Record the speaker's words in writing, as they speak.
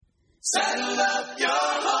Saddle up your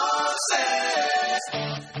horses.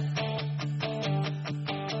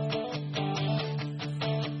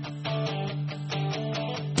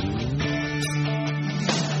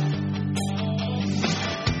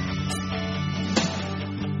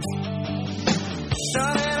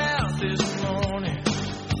 Started out this morning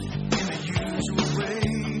in the usual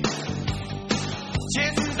way.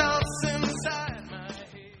 Chasing thoughts inside my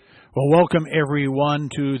head. Well, welcome everyone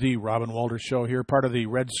to the Robin Walters Show here, part of the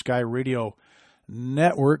Red Sky Radio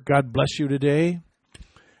Network. God bless you today.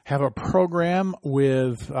 Have a program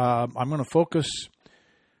with, I'm going to focus,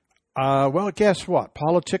 well, guess what?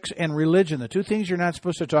 Politics and religion, the two things you're not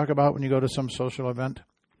supposed to talk about when you go to some social event.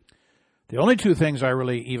 The only two things I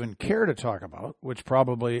really even care to talk about, which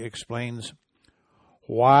probably explains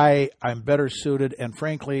why I'm better suited and,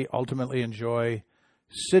 frankly, ultimately enjoy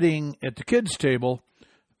sitting at the kids' table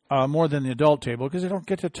more than the adult table, because I don't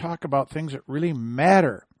get to talk about things that really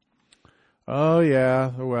matter. Oh,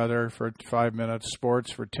 yeah, the weather for 5 minutes,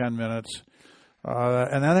 sports for 10 minutes,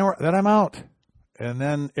 and then I'm out. And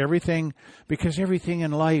then everything, because everything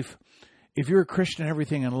in life, if you're a Christian,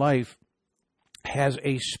 everything in life has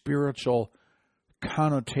a spiritual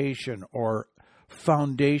connotation or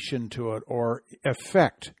foundation to it or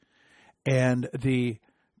effect. And the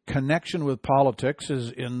connection with politics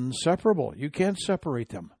is inseparable. You can't separate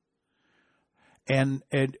them. And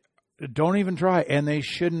don't even try, and they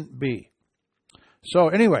shouldn't be. So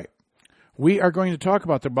anyway, we are going to talk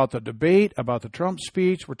about the debate, about the Trump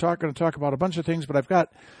speech. We're going to talk about a bunch of things, but I've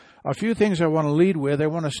got a few things I want to lead with. I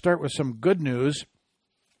want to start with some good news.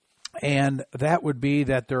 And that would be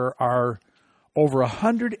that there are over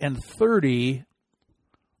 130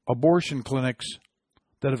 abortion clinics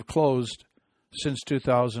that have closed since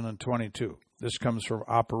 2022. This comes from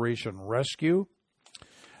Operation Rescue.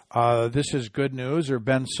 This is good news. There have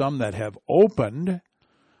been some that have opened,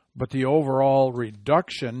 but the overall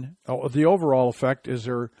reduction, the overall effect is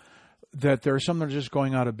that there are some that are just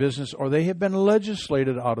going out of business, or they have been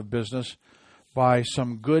legislated out of business by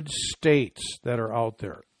some good states that are out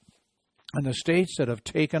there. And the states that have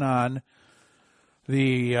taken on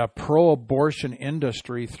the pro-abortion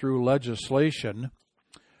industry through legislation,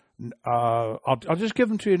 I'll just give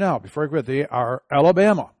them to you now before I quit. They are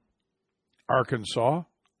Alabama, Arkansas,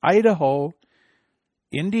 Idaho,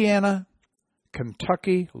 Indiana,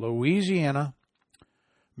 Kentucky, Louisiana,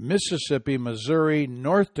 Mississippi, Missouri,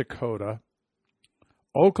 North Dakota,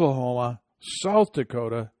 Oklahoma, South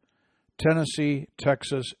Dakota, Tennessee,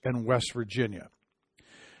 Texas, and West Virginia.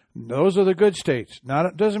 Those are the good states. Now,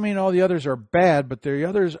 it doesn't mean all the others are bad, but the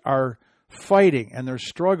others are fighting, and they're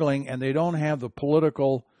struggling, and they don't have the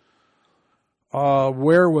political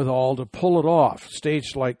wherewithal to pull it off.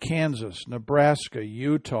 States like Kansas, Nebraska,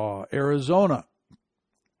 Utah, Arizona.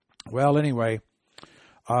 Well, anyway,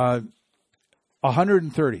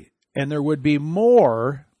 130. And there would be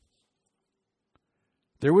more.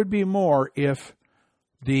 There would be more if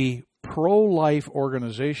the pro-life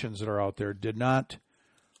organizations that are out there did not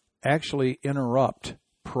actually interrupt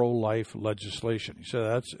pro-life legislation. You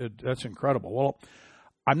say that's incredible. Well,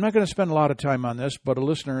 I'm not going to spend a lot of time on this, but a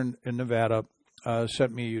listener in Nevada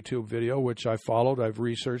sent me a YouTube video, which I followed. I've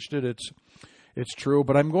researched it. It's true,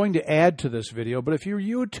 but I'm going to add to this video. But if you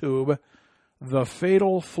YouTube The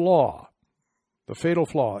Fatal Flaw,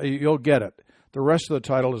 you'll get it. The rest of the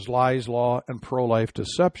title is Lies, Law, and Pro-Life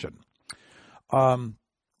Deception.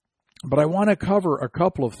 But I want to cover a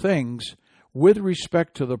couple of things with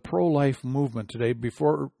respect to the pro-life movement today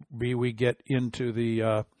before we get into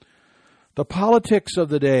the politics of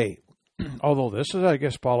the day. Although this is, I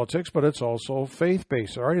guess, politics, but it's also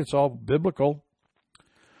faith-based, all right? It's all biblical.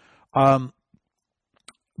 But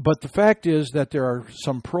the fact is that there are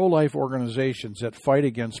some pro-life organizations that fight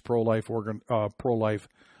against pro-life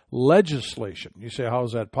legislation. You say, how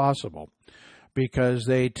is that possible? Because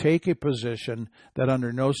they take a position that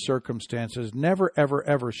under no circumstances, never, ever,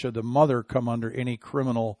 ever should the mother come under any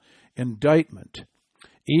criminal indictment,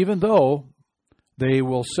 even though they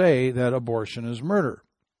will say that abortion is murder.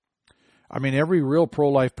 I mean, every real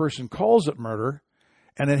pro-life person calls it murder,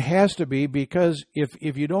 and it has to be, because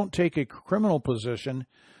if you don't take a criminal position,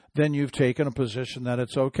 then you've taken a position that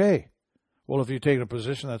it's okay. Well, if you take a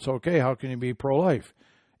position that's okay, how can you be pro-life?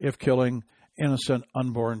 If killing innocent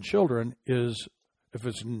unborn children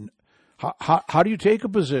how do you take a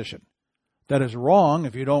position that is wrong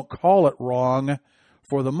if you don't call it wrong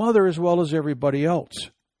for the mother as well as everybody else?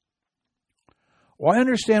 Well, I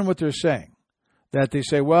understand what they're saying, that they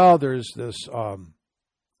say, well, there's this,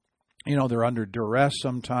 they're under duress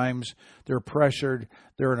sometimes, they're pressured,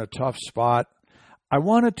 they're in a tough spot. I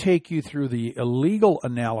want to take you through the illegal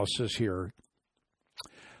analysis here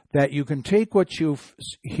that you can take what you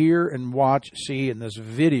hear and watch, see in this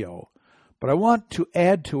video, but I want to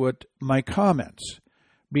add to it my comments,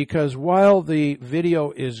 because while the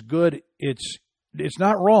video is good, it's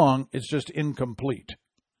not wrong, it's just incomplete,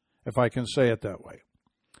 if I can say it that way.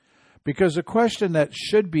 Because the question that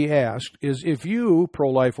should be asked is, if you,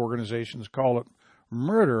 pro-life organizations, call it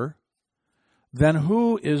murder, then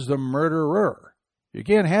who is the murderer? You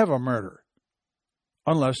can't have a murder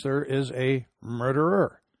unless there is a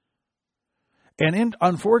murderer. And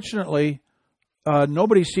unfortunately,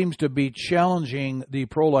 nobody seems to be challenging the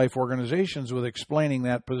pro-life organizations with explaining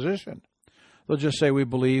that position. They'll just say, we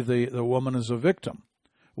believe the woman is a victim.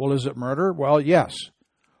 Well, is it murder? Well, yes.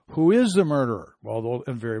 Who is the murderer? Well,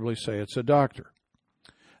 they'll invariably say it's a doctor.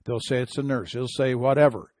 They'll say it's a nurse. They'll say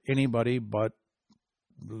whatever, anybody but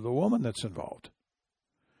the woman that's involved.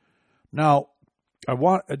 Now,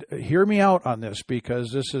 hear me out on this,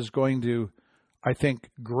 because this is going to, I think,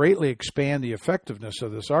 greatly expand the effectiveness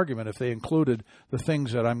of this argument if they included the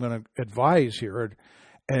things that I'm going to advise here,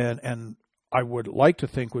 and I would like to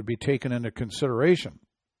think would be taken into consideration.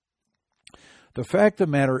 The fact of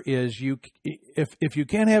the matter is, if you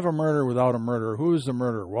can't have a murder without a murderer, who is the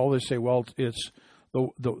murderer? Well, they say, well, it's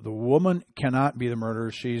the woman cannot be the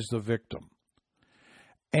murderer; she's the victim.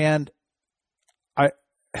 And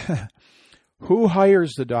who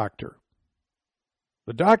hires the doctor?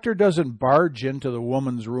 The doctor doesn't barge into the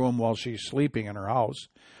woman's room while she's sleeping in her house,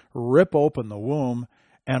 rip open the womb,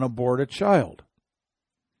 and abort a child.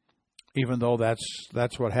 Even though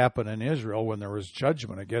that's what happened in Israel when there was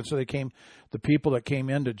judgment against it. The people that came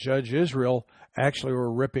in to judge Israel actually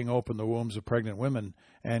were ripping open the wombs of pregnant women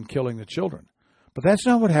and killing the children. But that's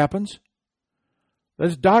not what happens.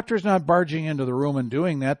 The doctor's not barging into the room and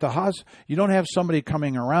doing that. You don't have somebody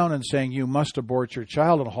coming around and saying, you must abort your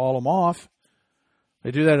child and haul them off.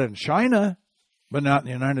 They do that in China, but not in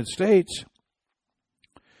the United States.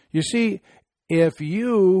 You see, if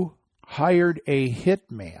you hired a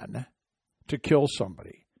hitman to kill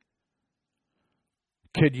somebody,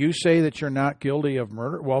 could you say that you're not guilty of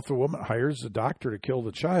murder? Well, if the woman hires the doctor to kill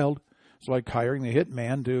the child, it's like hiring the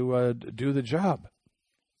hitman to do the job.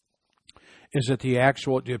 Is it do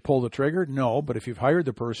you pull the trigger? No, but if you've hired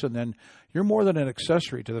the person, then you're more than an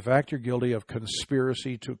accessory to the fact you're guilty of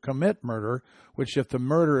conspiracy to commit murder, which if the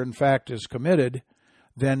murder in fact is committed,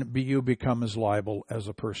 then you become as liable as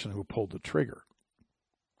the person who pulled the trigger.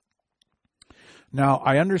 Now,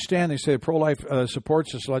 I understand they say pro-life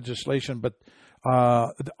supports this legislation, but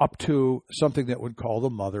up to something that would call the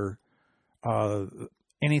mother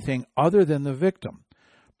anything other than the victim.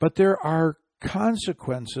 But there are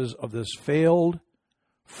consequences of this failed,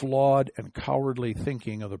 flawed, and cowardly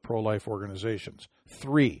thinking of the pro-life organizations.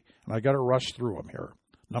 3, and I got to rush through them here.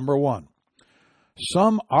 Number 1,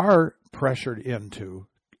 some are pressured into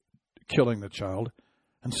killing the child,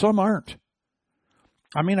 and some aren't.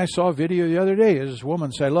 I mean, I saw a video the other day. This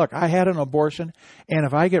woman said, look, I had an abortion, and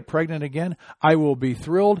if I get pregnant again, I will be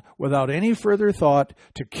thrilled without any further thought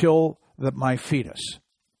to kill my fetus.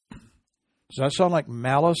 Does that sound like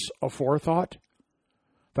malice aforethought?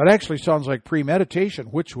 That actually sounds like premeditation,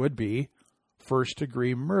 which would be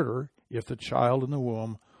first-degree murder if the child in the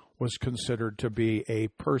womb was considered to be a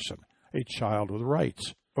person, a child with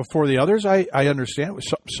rights. But for the others, I understand.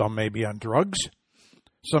 Some may be on drugs.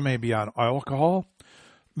 Some may be on alcohol.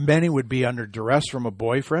 Many would be under duress from a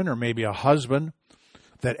boyfriend or maybe a husband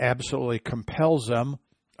that absolutely compels them,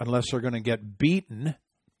 unless they're going to get beaten,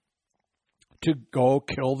 to go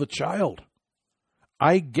kill the child.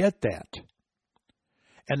 I get that.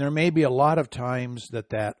 And there may be a lot of times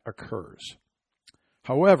that occurs.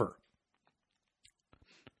 However,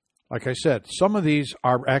 like I said, some of these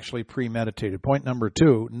are actually premeditated. Point number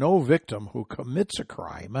 2, no victim who commits a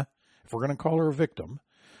crime, if we're going to call her a victim,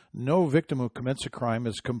 no victim who commits a crime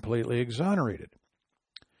is completely exonerated.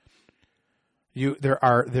 There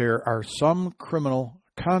are some criminal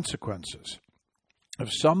consequences. If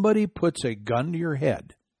somebody puts a gun to your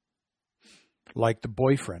head, like the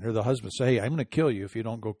boyfriend or the husband, say, hey, I'm going to kill you if you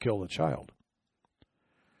don't go kill the child.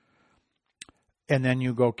 And then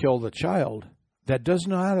you go kill the child, that does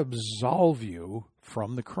not absolve you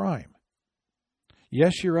from the crime.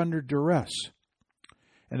 Yes, you're under duress.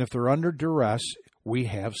 And if they're under duress, we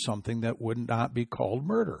have something that would not be called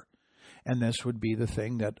murder. And this would be the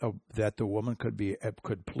thing that the woman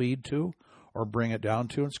could plead to or bring it down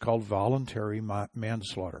to. It's called voluntary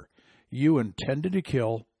manslaughter. You intended to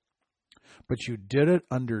kill, but you did it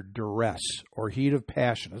under duress or heat of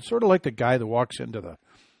passion. It's sort of like the guy that walks into the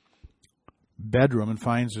bedroom and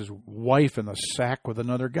finds his wife in the sack with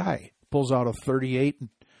another guy. Pulls out a .38 and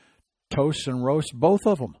toasts and roasts both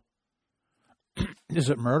of them. Is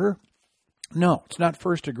it murder? No, it's not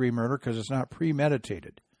first-degree murder because it's not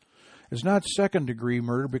premeditated. It's not second-degree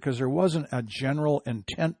murder because there wasn't a general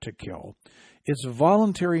intent to kill. It's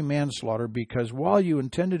voluntary manslaughter because while you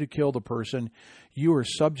intended to kill the person, you were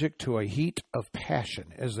subject to a heat of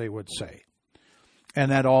passion, as they would say.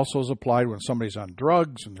 And that also is applied when somebody's on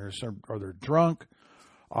drugs and they're drunk.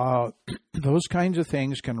 Those kinds of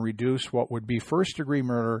things can reduce what would be first-degree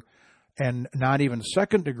murder and not even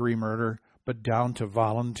second-degree murder, but down to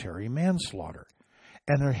voluntary manslaughter.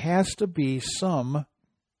 And there has to be some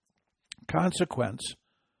consequence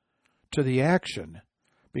to the action,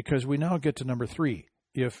 because we now get to number 3.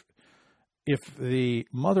 If the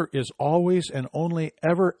mother is always and only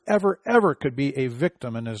ever could be a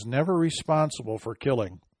victim and is never responsible for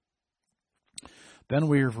killing, then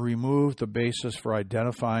we have removed the basis for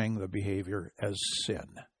identifying the behavior as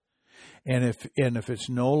sin. And if it's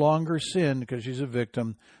no longer sin because she's a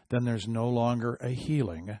victim, then there's no longer a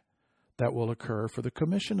healing that will occur for the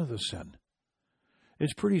commission of the sin.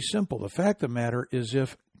 It's pretty simple. The fact of the matter is,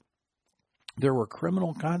 if there were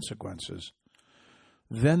criminal consequences,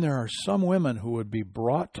 then there are some women who would be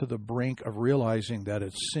brought to the brink of realizing that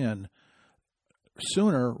it's sin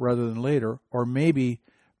sooner rather than later, or maybe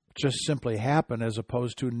just simply happen as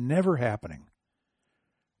opposed to never happening.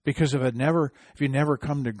 Because if you never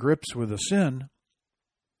come to grips with the sin,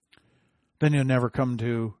 then you'll never come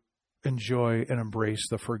to enjoy and embrace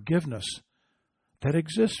the forgiveness that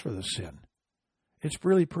exists for the sin. It's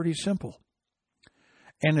really pretty simple.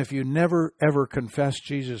 And if you never, ever confess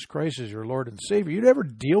Jesus Christ as your Lord and Savior, you never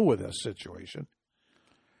deal with this situation.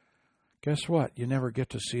 Guess what? You never get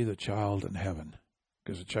to see the child in heaven,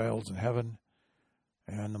 because the child's in heaven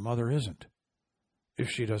and the mother isn't, if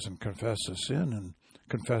she doesn't confess the sin and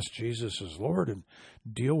confess Jesus as Lord and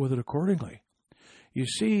deal with it accordingly. You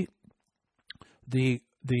see, the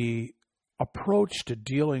approach to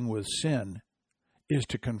dealing with sin is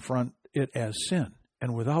to confront it as sin.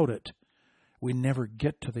 And without it, we never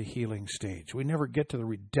get to the healing stage. We never get to the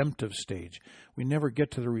redemptive stage. We never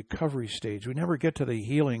get to the recovery stage. We never get to the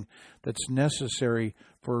healing that's necessary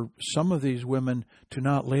for some of these women to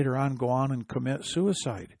not later on go on and commit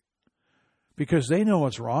suicide. Because they know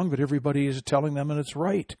it's wrong, but everybody is telling them that it's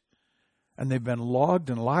right. And they've been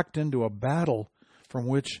logged and locked into a battle from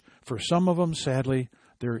which, for some of them, sadly,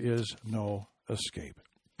 there is no escape.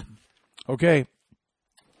 Okay.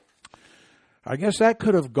 I guess that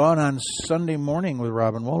could have gone on Sunday morning with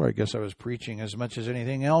Robin Walder. I guess I was preaching as much as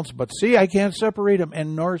anything else. But see, I can't separate them,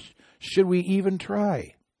 and nor should we even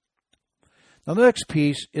try. Now, the next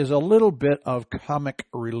piece is a little bit of comic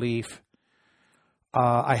relief,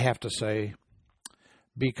 I have to say,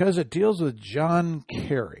 because it deals with John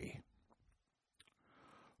Kerry,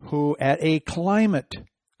 who at a climate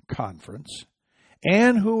conference,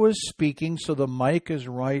 and who was speaking so the mic is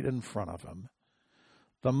right in front of him,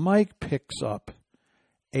 the mic picks up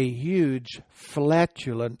a huge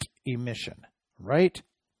flatulent emission, right?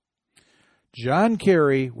 John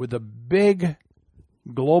Kerry, with a big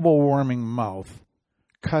global warming mouth,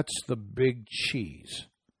 cuts the big cheese,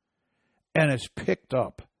 and it's picked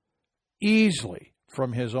up easily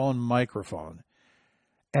from his own microphone.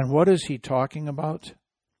 And what is he talking about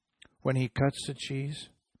when he cuts the cheese?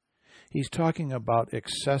 He's talking about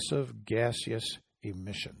excessive gaseous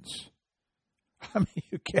emissions. I mean,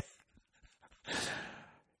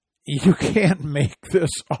 you can't make this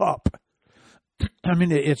up. I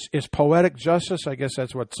mean, it's poetic justice. I guess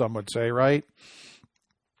that's what some would say, right?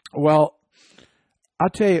 Well, I'll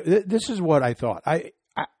tell you, this is what I thought. I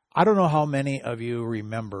don't know how many of you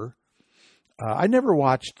remember. I never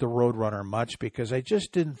watched The Roadrunner much because I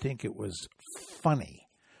just didn't think it was funny.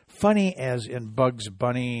 Funny as in Bugs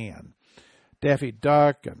Bunny and Daffy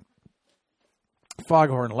Duck and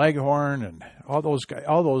Foghorn Leghorn and all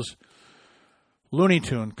those Looney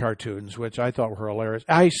Tune cartoons, which I thought were hilarious.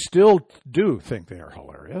 I still do think they are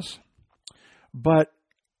hilarious. But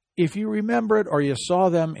if you remember it or you saw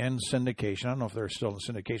them in syndication, I don't know if they're still in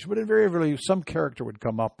syndication, but invariably some character would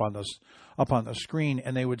come up on the screen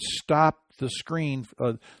and they would stop the screen,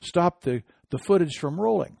 stop the footage from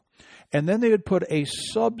rolling. And then they would put a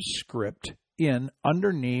subscript in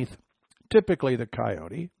underneath, typically the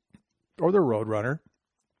Coyote or the Roadrunner.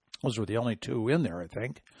 Those were the only two in there, I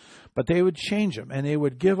think. But they would change them, and they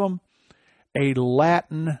would give them a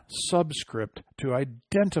Latin subscript to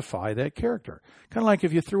identify that character. Kind of like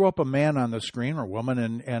if you threw up a man on the screen or woman,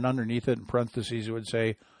 and underneath it in parentheses it would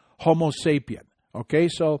say Homo sapien. Okay,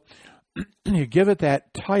 so you give it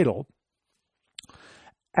that title.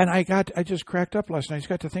 And I just cracked up last night. I just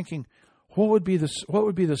got to thinking, what would be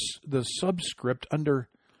the subscript under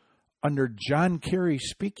John Kerry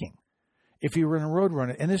speaking? if he were in a road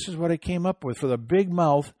runner. And this is what I came up with for the big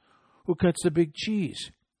mouth who cuts the big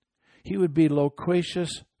cheese. He would be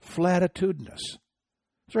loquacious flatitudinous.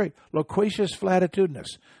 That's right, loquacious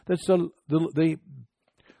flatitudinous. That's the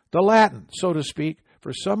Latin, so to speak,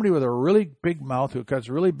 for somebody with a really big mouth who cuts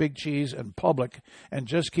really big cheese in public and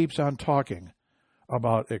just keeps on talking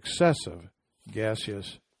about excessive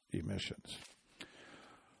gaseous emissions.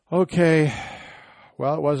 Okay,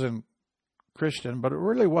 well, it wasn't Christian, but it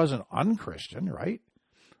really wasn't unchristian, right?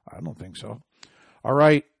 I don't think so. All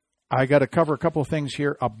right, I got to cover a couple of things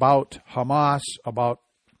here about Hamas, about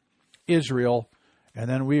Israel, and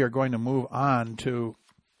then we are going to move on to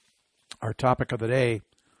our topic of the day.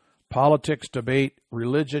 Politics, debate,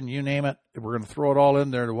 religion, you name it. We're going to throw it all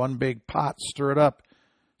in there to one big pot, stir it up,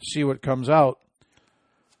 see what comes out.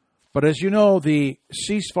 But as you know, the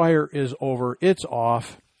ceasefire is over. It's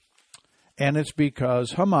off. And it's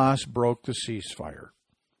because Hamas broke the ceasefire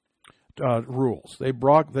rules. They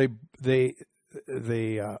broke the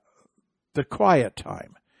quiet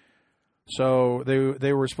time. So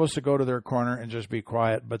they were supposed to go to their corner and just be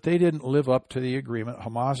quiet, but they didn't live up to the agreement.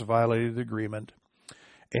 Hamas violated the agreement.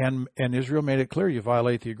 And Israel made it clear, you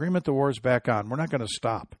violate the agreement, the war's back on. We're not going to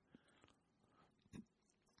stop.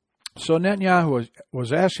 So Netanyahu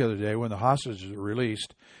was asked the other day when the hostages were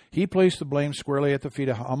released, he placed the blame squarely at the feet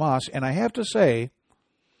of Hamas. And I have to say,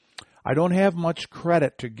 I don't have much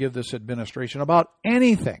credit to give this administration about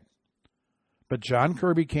anything. But John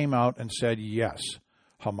Kirby came out and said, yes,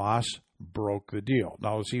 Hamas broke the deal.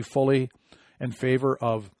 Now, is he fully in favor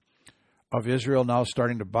of Israel now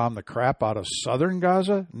starting to bomb the crap out of southern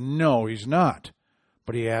Gaza? No, he's not.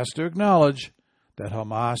 But he has to acknowledge that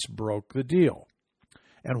Hamas broke the deal.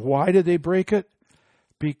 And why did they break it?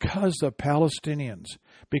 Because the Palestinians,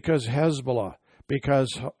 because Hezbollah,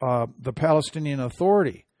 because the Palestinian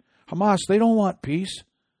Authority. Hamas, they don't want peace.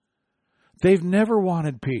 They've never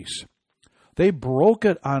wanted peace. They broke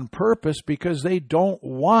it on purpose because they don't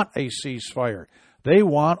want a ceasefire. They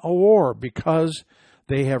want a war because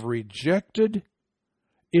they have rejected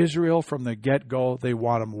Israel from the get-go. They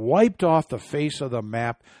want them wiped off the face of the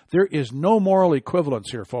map. There is no moral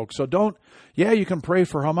equivalence here, folks. So you can pray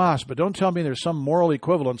for Hamas, but don't tell me there's some moral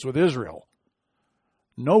equivalence with Israel.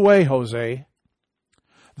 No way, Jose.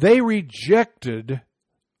 They rejected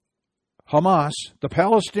Hamas, the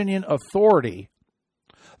Palestinian Authority.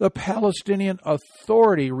 The Palestinian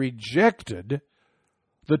Authority rejected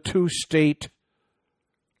the two-state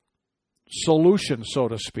solution, so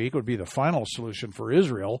to speak, would be the final solution for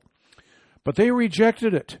Israel. But they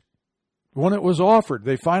rejected it when it was offered.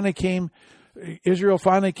 Israel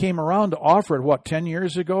finally came around to offer it, 10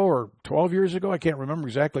 years ago or 12 years ago? I can't remember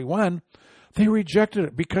exactly when. They rejected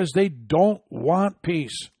it because they don't want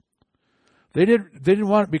peace. They didn't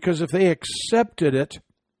want it because if they accepted it,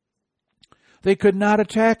 they could not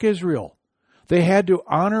attack Israel. They had to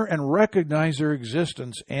honor and recognize their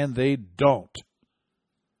existence, and they don't.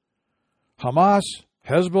 Hamas,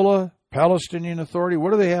 Hezbollah, Palestinian Authority,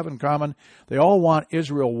 what do they have in common? They all want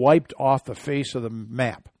Israel wiped off the face of the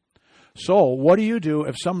map. So what do you do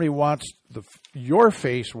if somebody wants your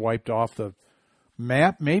face wiped off the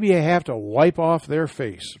map? Maybe you have to wipe their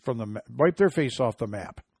face off the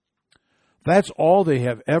map. That's all they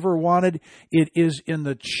have ever wanted. It is in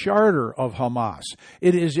the charter of Hamas.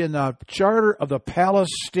 It is in the charter of the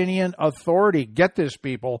Palestinian Authority. Get this,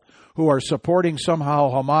 people who are supporting somehow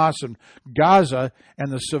Hamas and Gaza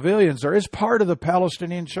and the civilians there. It's part of the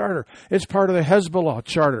Palestinian charter. It's part of the Hezbollah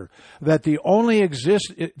charter that the only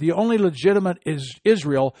legitimate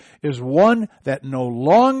Israel is one that no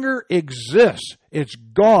longer exists. It's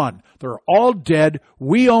gone. They're all dead.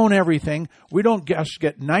 We own everything. We don't just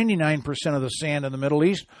get 99% of the sand in the Middle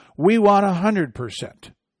East. We want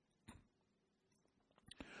 100%.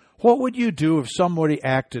 What would you do if somebody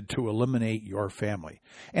acted to eliminate your family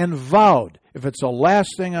and vowed, if it's the last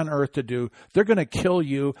thing on earth to do, they're going to kill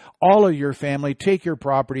you, all of your family, take your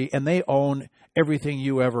property, and they own everything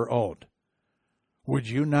you ever owned? Would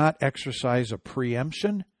you not exercise a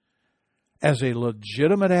preemption as a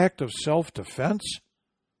legitimate act of self-defense?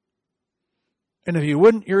 And if you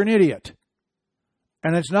wouldn't, you're an idiot.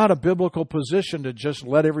 And it's not a biblical position to just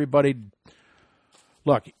let everybody...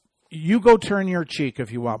 Look, you go turn your cheek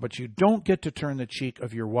if you want, but you don't get to turn the cheek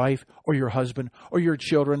of your wife or your husband or your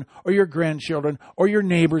children or your grandchildren or your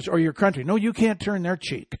neighbors or your country. No, you can't turn their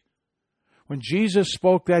cheek. When Jesus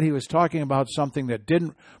spoke that, he was talking about something that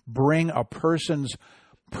didn't bring a person's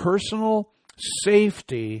personal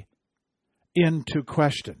safety into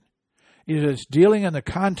question. It is dealing in the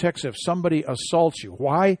context if somebody assaults you.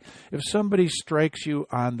 Why? If somebody strikes you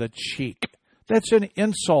on the cheek. That's an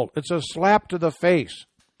insult. It's a slap to the face.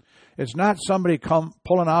 It's not somebody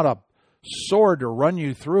pulling out a sword to run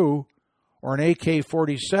you through, or an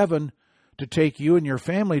AK-47 to take you and your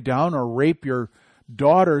family down, or rape your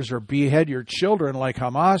daughters or behead your children like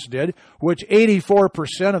Hamas did, which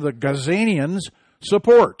 84% of the Gazanians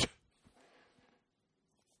support.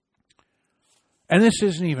 And this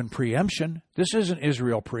isn't even preemption. This isn't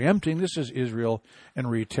Israel preempting. This is Israel in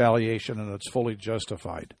retaliation, and it's fully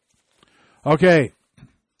justified. Okay,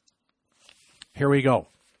 here we go.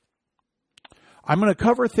 I'm going to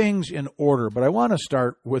cover things in order, but I want to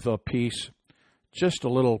start with a piece, just a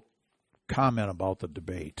little comment about the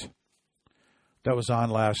debate that was on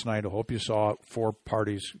last night. I hope you saw it. 4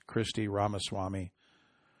 parties, Christie, Ramaswamy,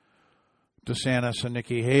 DeSantis, and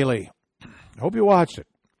Nikki Haley. I hope you watched it.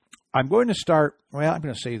 I'm going to start, well, I'm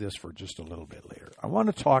going to say this for just a little bit later. I want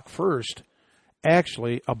to talk first,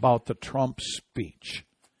 actually, about the Trump speech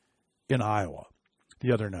in Iowa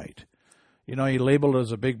the other night. You know, he labeled it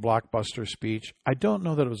as a big blockbuster speech. I don't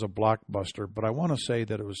know that it was a blockbuster, but I want to say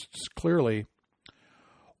that it was clearly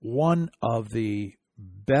one of the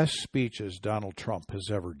best speeches Donald Trump has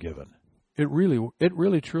ever given. It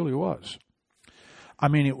really truly was. I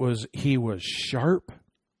mean, he was sharp.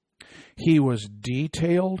 He was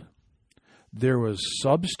detailed. There was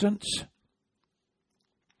substance.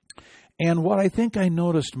 And what I think I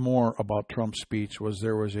noticed more about Trump's speech was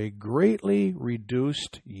there was a greatly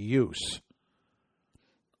reduced use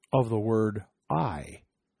of the word I,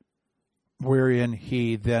 wherein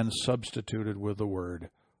he then substituted with the word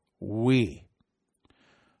we.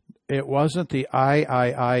 It wasn't the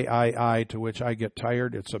I, to which I get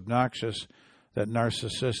tired. It's obnoxious, that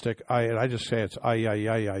narcissistic I just say it's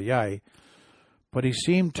I. But he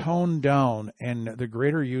seemed toned down, and the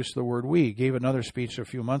greater use of the word we. He gave another speech a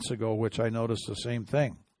few months ago, which I noticed the same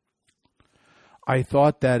thing. I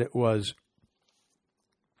thought that it was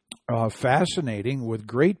fascinating, with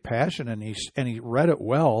great passion, and he read it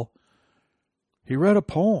well. He read a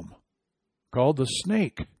poem called "The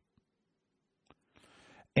Snake,"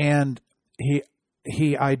 and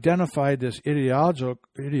he identified this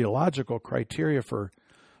ideological criteria for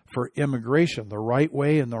immigration, the right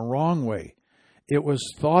way and the wrong way. It was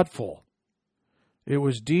thoughtful. It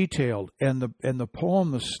was detailed, and the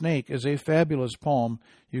poem "The Snake" is a fabulous poem.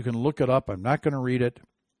 You can look it up. I'm not going to read it.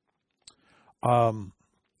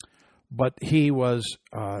 But he was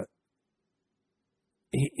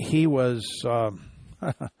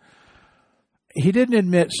he didn't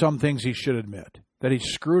admit some things he should admit, that he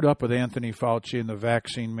screwed up with Anthony Fauci and the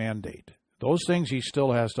vaccine mandate. Those things he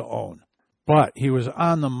still has to own. But he was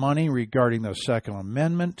on the money regarding the Second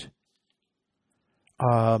Amendment,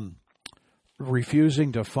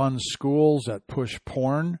 refusing to fund schools that push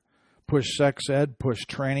porn, push sex ed, push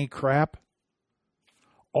tranny crap.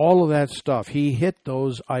 All of that stuff. He hit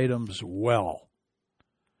those items well.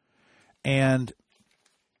 And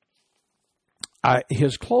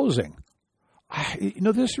his closing,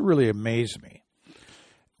 this really amazed me.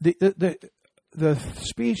 The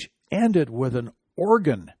speech ended with an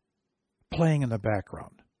organ playing in the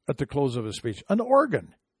background at the close of his speech. An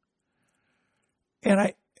organ.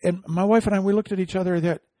 And my wife and I, we looked at each other and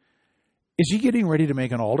thought, is he getting ready to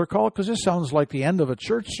make an altar call? Because this sounds like the end of a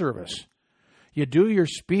church service. You do your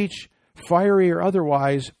speech, fiery or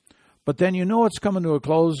otherwise, but then you know it's coming to a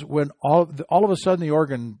close when all of a sudden the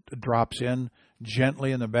organ drops in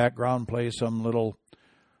gently in the background, plays some little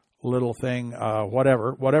thing,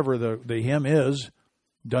 whatever the hymn is,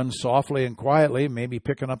 done softly and quietly, maybe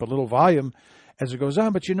picking up a little volume as it goes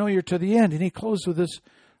on. But you know you're to the end, and he closed with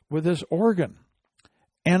this organ,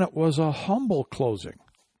 and it was a humble closing.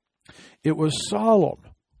 It was solemn.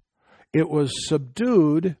 It was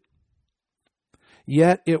subdued.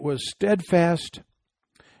 Yet it was steadfast,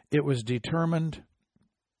 it was determined,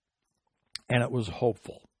 and it was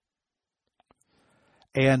hopeful.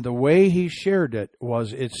 And the way he shared it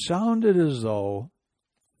sounded as though,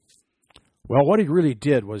 well, what he really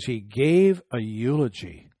did was he gave a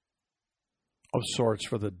eulogy of sorts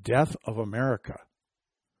for the death of America.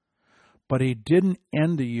 But he didn't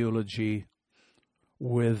end the eulogy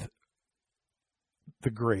with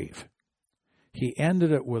the grave. He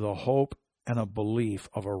ended it with a hope and a belief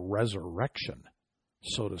of a resurrection,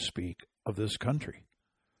 so to speak, of this country.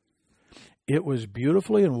 It was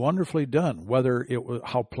beautifully and wonderfully done. Whether it was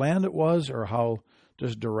how planned it was or how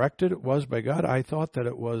just directed it was by God, I thought that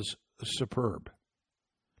it was superb.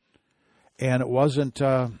 And it wasn't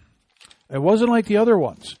like the other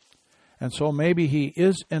ones. And so maybe he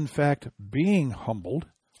is in fact being humbled,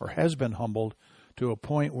 or has been humbled, to a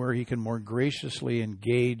point where he can more graciously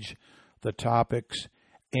engage the topics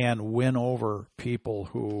and win over people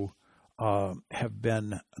who have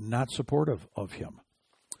been not supportive of him.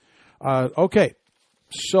 Okay,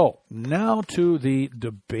 so now to the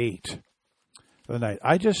debate for the night.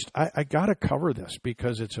 I got to cover this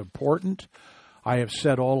because it's important. I have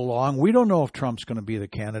said all along, we don't know if Trump's going to be the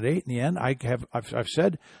candidate in the end. I've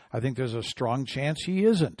said I think there's a strong chance he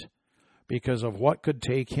isn't because of what could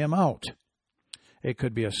take him out. It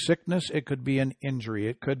could be a sickness. It could be an injury.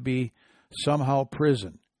 It could be somehow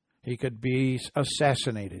prison. He could be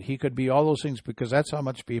assassinated. He could be all those things because that's how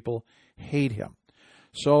much people hate him.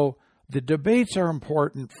 So the debates are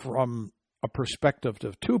important from a perspective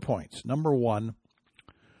of 2 points. Number one,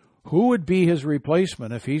 who would be his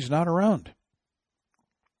replacement if he's not around?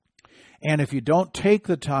 And if you don't take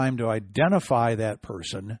the time to identify that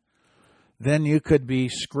person, then you could be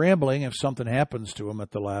scrambling if something happens to him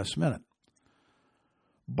at the last minute.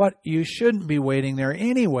 But you shouldn't be waiting there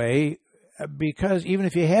anyway, because even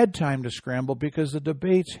if you had time to scramble, because the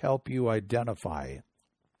debates help you identify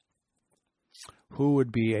who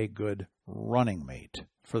would be a good running mate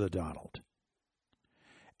for the Donald.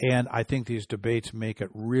 And I think these debates make it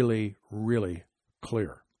really, really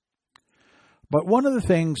clear. But one of the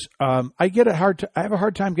things, I have a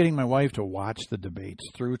hard time getting my wife to watch the debates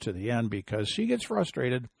through to the end because she gets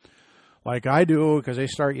frustrated like I do because they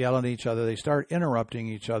start yelling at each other, they start interrupting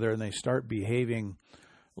each other, and they start behaving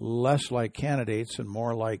less like candidates and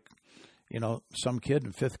more like, some kid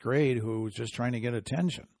in 5th grade who's just trying to get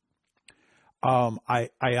attention. I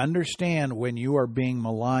understand when you are being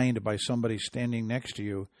maligned by somebody standing next to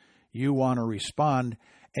you, you want to respond.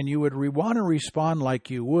 And you would want to respond like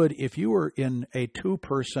you would if you were in a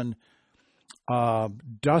 2-person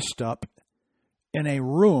dust-up in a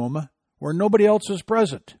room where nobody else is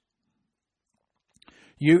present.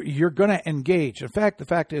 You're going to engage. In fact, the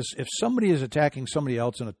fact is, if somebody is attacking somebody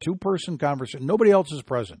else in a 2-person conversation, nobody else is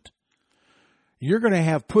present, you're going to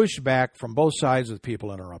have pushback from both sides of the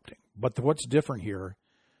people interrupting. But what's different here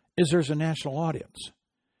is there's a national audience.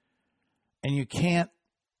 And you can't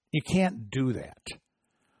do that.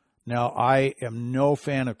 Now, I am no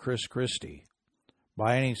fan of Chris Christie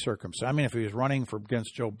by any circumstance. I mean, if he was running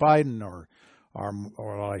against Joe Biden or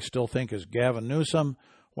what I still think is Gavin Newsom,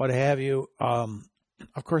 what have you,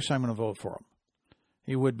 of course I'm going to vote for him.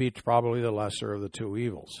 He would be probably the lesser of the two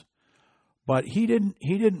evils. But he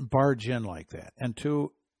didn't barge in like that. And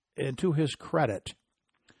to his credit,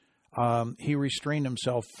 he restrained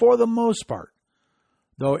himself for the most part,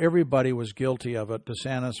 though everybody was guilty of it.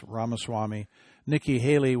 DeSantis, Ramaswamy, Nikki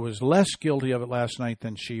Haley was less guilty of it last night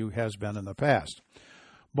than she has been in the past.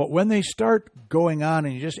 But when they start going on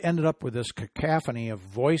and you just ended up with this cacophony of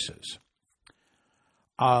voices,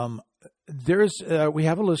 we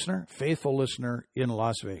have a listener, faithful listener in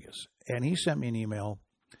Las Vegas, and he sent me an email,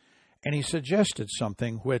 and he suggested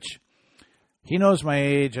something which he knows my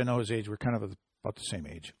age, I know his age, we're kind of about the same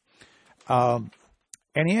age. And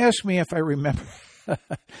he asked me if I remember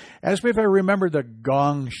the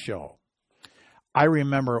Gong Show. I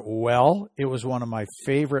remember it well. It was one of my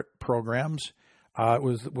favorite programs. It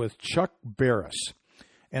was with Chuck Barris.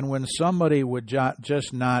 And when somebody would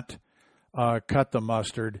just not cut the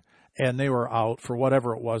mustard and they were out for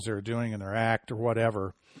whatever it was they were doing in their act or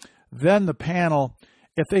whatever, then the panel,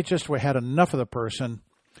 if they just had enough of the person,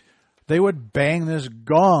 they would bang this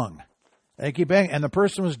gong. They keep banging. And the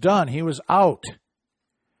person was done. He was out.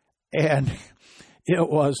 And it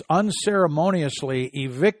was unceremoniously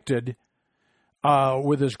evicted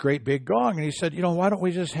with this great big gong. And he said, why don't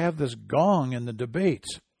we just have this gong in the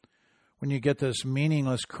debates? When you get this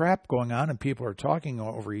meaningless crap going on and people are talking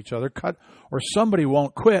over each other, or somebody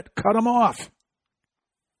won't quit, cut them off.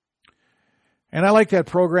 And I like that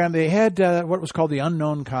program. They had what was called the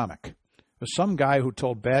Unknown Comic. It was some guy who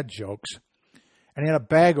told bad jokes, and he had a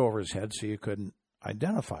bag over his head so you couldn't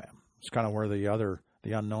identify him. It's kind of where the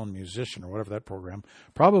Unknown Musician, or whatever that program,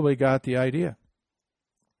 probably got the idea.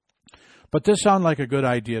 But this sounded like a good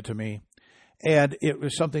idea to me, and it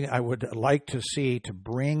was something I would like to see to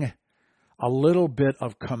bring a little bit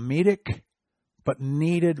of comedic but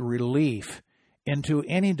needed relief into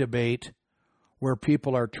any debate where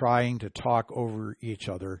people are trying to talk over each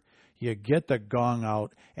other. You get the gong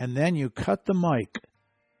out, and then you cut the mic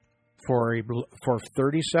for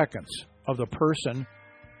 30 seconds of the person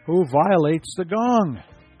who violates the gong.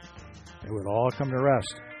 It would all come to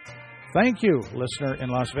rest. Thank you, listener in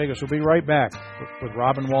Las Vegas. We'll be right back with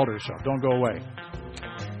Robin Walters Show. Don't go away.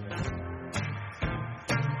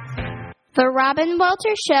 The Robin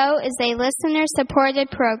Walter Show is a listener-supported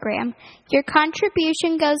program. Your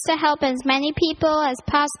contribution goes to help as many people as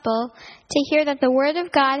possible to hear that the Word of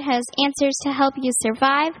God has answers to help you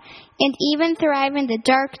survive and even thrive in the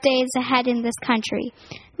dark days ahead in this country.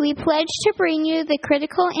 We pledge to bring you the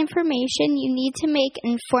critical information you need to make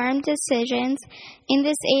informed decisions in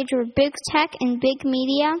this age where big tech and big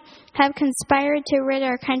media have conspired to rid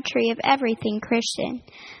our country of everything Christian.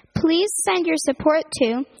 Please send your support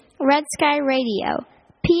to Red Sky Radio,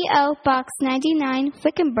 P.O. Box 99,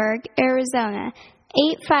 Wickenburg, Arizona,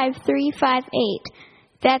 85358.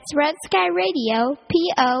 That's Red Sky Radio,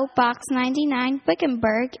 P.O. Box 99,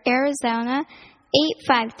 Wickenburg, Arizona,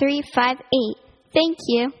 85358. Thank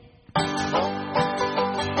you.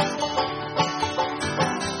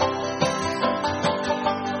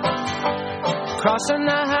 Crossing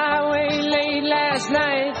the highway late last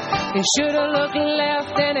night, he should have looked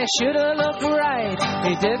left and he should have looked right.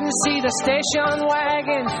 He didn't see the station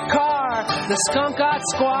wagon car. The skunk got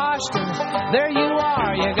squashed and there you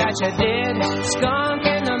are. You got your dead skunk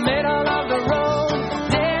in the middle of the road.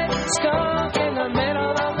 Dead skunk in the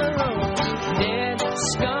middle of the road. Dead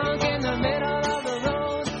skunk in the middle of the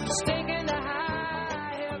road. Stinking to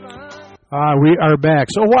high heaven. We are back.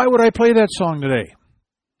 So why would I play that song today?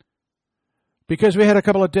 Because we had a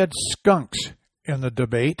couple of dead skunks in the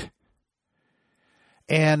debate,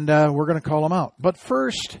 and we're going to call them out. But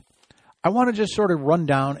first, I want to just sort of run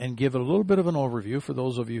down and give a little bit of an overview for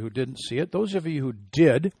those of you who didn't see it. Those of you who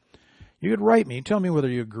did, you could write me. Tell me whether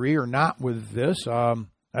you agree or not with this.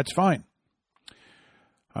 That's fine.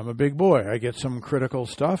 I'm a big boy. I get some critical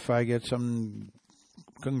stuff. I get some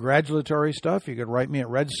congratulatory stuff. You could write me at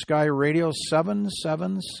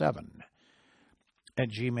redskyradio777 at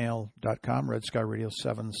gmail.com,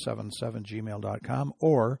 redskyradio777 gmail.com,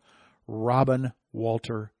 or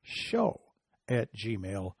robinwaltershow at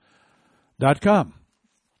gmail.com.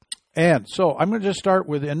 And so I'm going to just start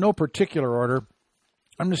with, in no particular order,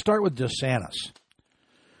 I'm going to start with DeSantis.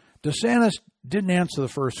 DeSantis didn't answer the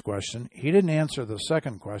first question. He didn't answer the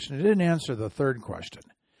second question. He didn't answer the third question.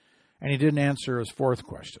 And he didn't answer his fourth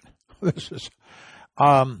question. This is...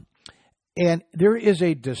 And there is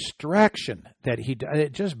a distraction that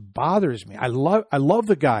it just bothers me. I love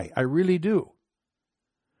the guy. I really do.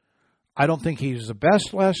 I don't think he was the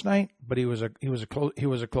best last night, but he was a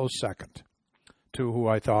close second to who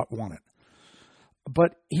I thought won it.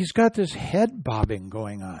 But he's got this head bobbing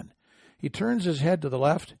going on. He turns his head to the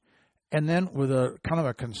left, and then with a kind of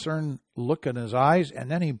a concerned look in his eyes, and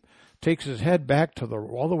then he takes his head back to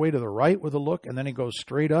all the way to the right with a look, and then he goes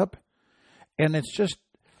straight up, and it's just.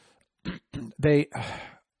 It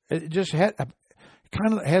just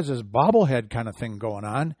kind of has this bobblehead kind of thing going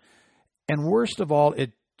on, and worst of all,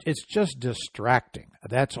 it's just distracting.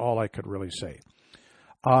 That's all I could really say.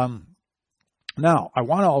 Now, I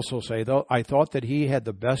want to also say, though, I thought that he had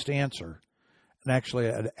the best answer, and actually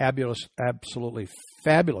an absolutely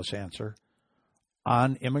fabulous answer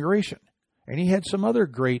on immigration. And he had some other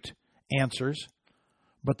great answers,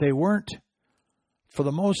 but they weren't, for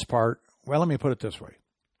the most part, well, let me put it this way.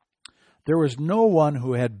 There was no one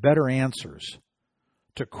who had better answers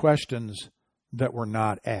to questions that were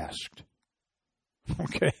not asked.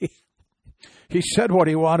 Okay? He said what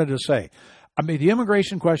he wanted to say. I mean, the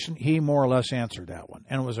immigration question, he more or less answered that one.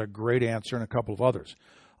 And it was a great answer and a couple of others.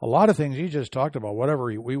 A lot of things he just talked about,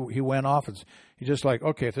 whatever he went off, and he just like,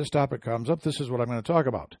 okay, if this topic comes up, this is what I'm going to talk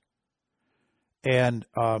about. And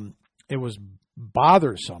it was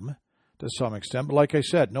bothersome to some extent. But like I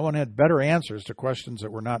said, no one had better answers to questions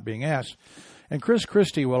that were not being asked. And Chris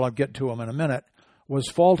Christie, well, I'll get to him in a minute, was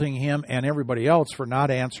faulting him and everybody else for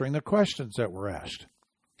not answering the questions that were asked.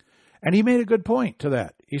 And he made a good point to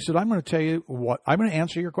that. He said, I'm going to tell you what, I'm going to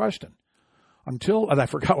answer your question. And I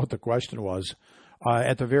forgot what the question was.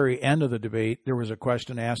 At the very end of the debate, there was a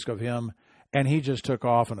question asked of him, and he just took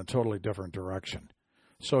off in a totally different direction.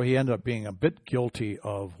 So he ended up being a bit guilty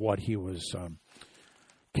of what he was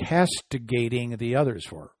castigating the others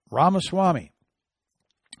for. Ramaswamy.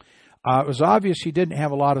 It was obvious he didn't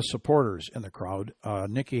have a lot of supporters in the crowd.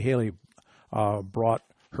 Nikki Haley brought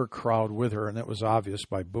her crowd with her, and it was obvious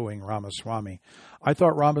by booing Ramaswamy. I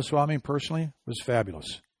thought Ramaswamy, personally, was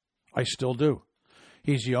fabulous. I still do.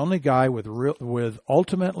 He's the only guy with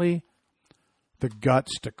ultimately the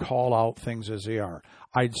guts to call out things as they are.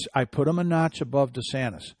 I put him a notch above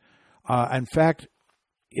DeSantis. In fact,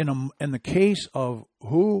 in the case of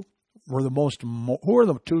who are the most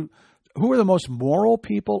moral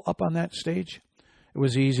people up on that stage, it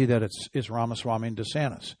was easy that it's Ramaswamy and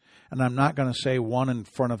DeSantis. And I'm not going to say one in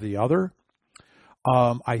front of the other.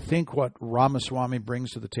 I think what Ramaswamy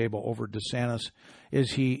brings to the table over DeSantis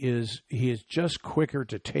is he is just quicker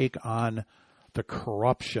to take on the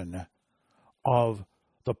corruption of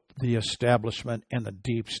the establishment and the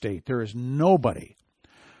deep state. There is nobody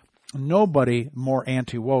more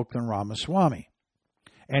anti-woke than Ramaswamy.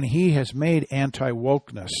 And he has made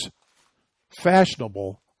anti-wokeness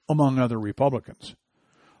fashionable among other Republicans.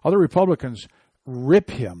 Other Republicans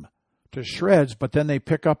rip him to shreds, but then they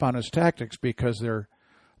pick up on his tactics because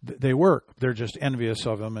they work. They're just envious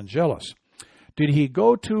of him and jealous. Did he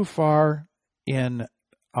go too far in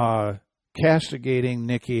castigating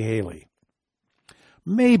Nikki Haley?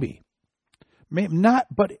 Maybe not,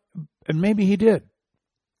 but maybe he did.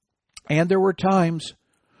 And there were times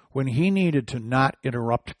when he needed to not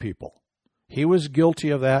interrupt people. He was guilty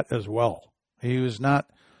of that as well. He was not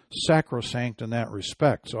sacrosanct in that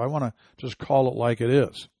respect. So I want to just call it like it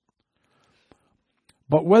is.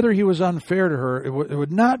 But whether he was unfair to her, it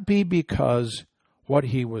would not be because what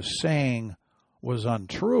he was saying was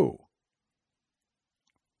untrue.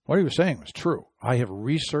 What he was saying was true. I have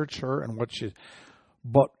researched her and what she...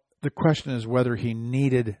 But the question is whether he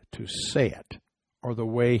needed to say it or the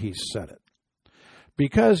way he said it.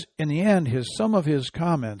 Because in the end, some of his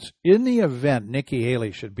comments, in the event Nikki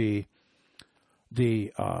Haley should be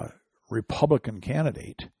the Republican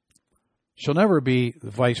candidate, she'll never be the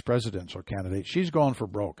vice presidential candidate. She's going for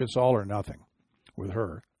broke. It's all or nothing with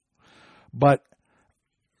her. But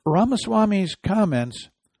Ramaswamy's comments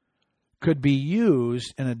could be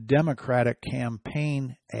used in a Democratic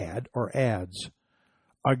campaign ad or ads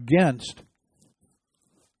against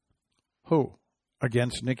who?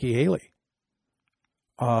 Against Nikki Haley.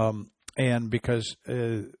 And because,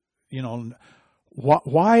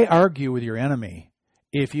 why argue with your enemy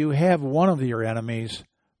if you have one of your enemies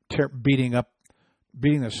beating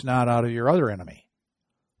the snot out of your other enemy?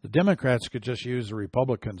 The Democrats could just use the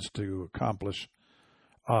Republicans to accomplish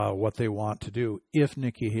what they want to do if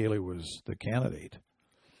Nikki Haley was the candidate.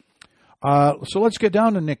 So let's get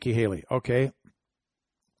down to Nikki Haley. Okay.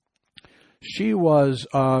 She was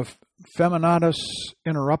Feminatus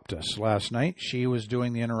Interruptus last night. She was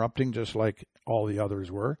doing the interrupting just like all the others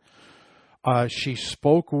were. She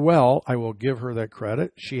spoke well. I will give her that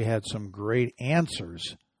credit. She had some great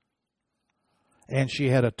answers. And she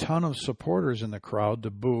had a ton of supporters in the crowd to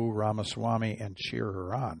boo Ramaswamy and cheer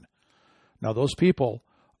her on. Now, those people,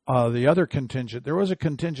 the other contingent, there was a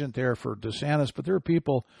contingent there for DeSantis, but there were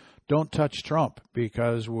people, don't touch Trump,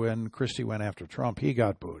 because when Christie went after Trump, he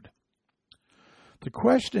got booed. The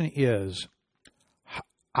question is,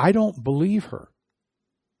 I don't believe her.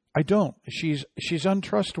 I don't. She's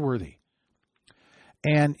untrustworthy.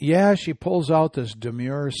 And yeah, she pulls out this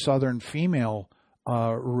demure Southern female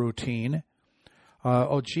routine.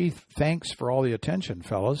 Thanks for all the attention,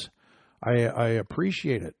 fellas. I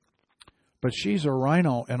appreciate it. But she's a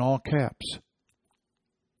rhino in all caps.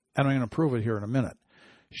 And I'm going to prove it here in a minute.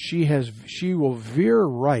 She will veer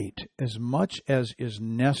right as much as is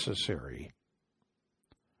necessary,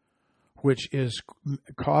 which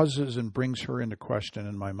causes and brings her into question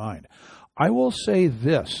in my mind. I will say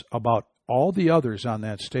this about all the others on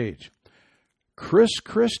that stage. Chris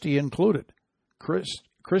Christie included.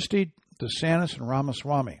 Christie, DeSantis, and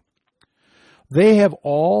Ramaswamy. They have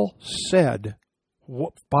all said,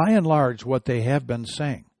 by and large, what they have been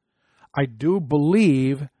saying. I do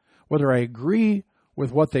believe, whether I agree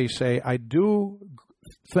with what they say, I do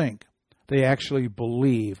think they actually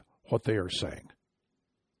believe what they are saying.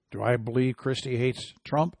 Do I believe Christie hates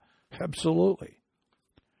Trump? Absolutely.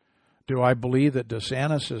 Do I believe that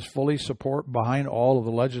DeSantis is fully behind all of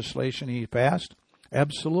the legislation he passed?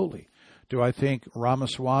 Absolutely. Do I think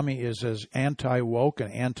Ramaswamy is as anti-woke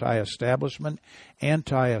and anti-establishment,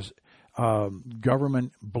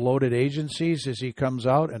 anti-government bloated agencies as he comes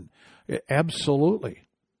out? And absolutely.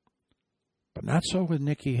 But not so with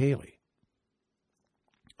Nikki Haley.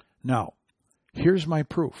 Now, here's my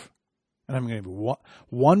proof. And I'm going to give you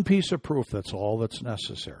one piece of proof. That's all that's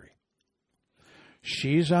necessary.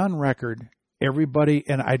 She's on record. Everybody,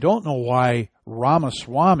 and I don't know why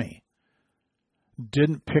Ramaswamy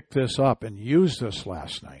didn't pick this up and use this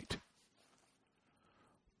last night.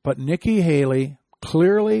 But Nikki Haley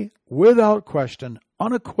clearly, without question,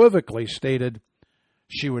 unequivocally stated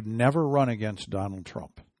she would never run against Donald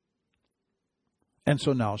Trump. And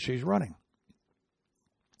so now she's running.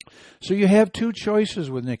 So you have two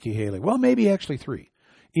choices with Nikki Haley. Well, maybe actually three.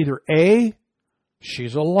 Either A,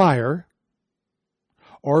 she's a liar,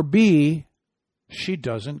 or B, she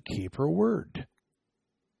doesn't keep her word.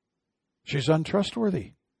 She's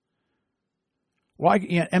untrustworthy. Well,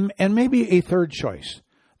 and maybe a third choice.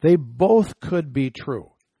 They both could be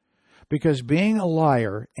true. Because being a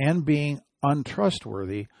liar and being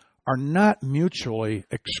untrustworthy are not mutually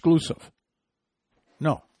exclusive.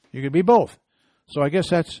 No, you could be both. So I guess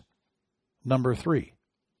that's number 3.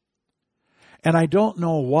 And I don't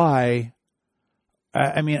know why.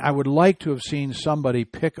 I mean, I would like to have seen somebody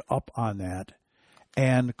pick up on that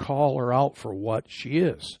and call her out for what she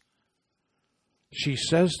is. She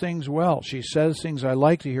says things well. She says things I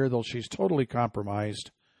like to hear, though she's totally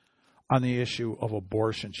compromised on the issue of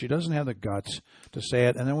abortion. She doesn't have the guts to say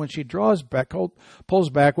it. And then when she draws back, pulls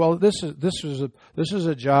back, well, this is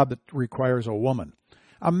a job that requires a woman.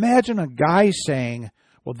 Imagine a guy saying,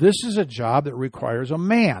 well, this is a job that requires a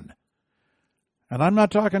man. And I'm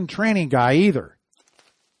not talking training guy either.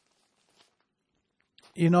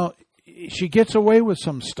 You know, she gets away with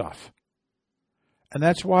some stuff. And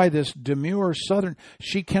that's why this demure Southern,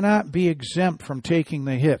 she cannot be exempt from taking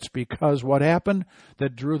the hits, because what happened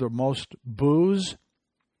that drew the most boos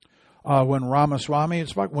when Ramaswamy,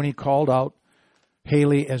 it's like when he called out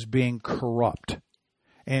Haley as being corrupt.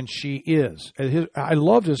 And she is. I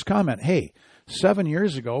loved his comment. Hey, 7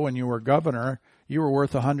 years ago when you were governor, you were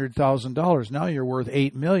worth $100,000. Now you're worth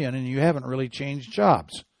 $8 million, and you haven't really changed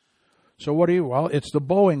jobs. So what do you? Well, it's the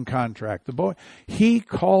Boeing contract. He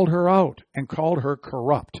called her out and called her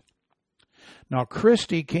corrupt. Now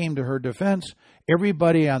Christie came to her defense.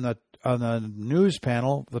 Everybody on the news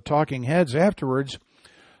panel, the talking heads afterwards,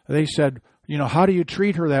 they said, you know, how do you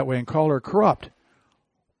treat her that way and call her corrupt?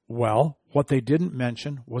 Well, what they didn't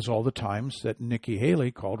mention was all the times that Nikki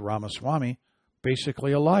Haley called Ramaswamy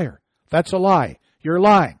basically a liar. That's a lie. You're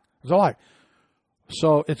lying. It's a lie.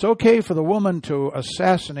 So it's okay for the woman to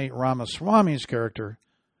assassinate Ramaswamy's character,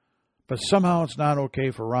 but somehow it's not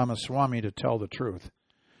okay for Ramaswamy to tell the truth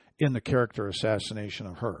in the character assassination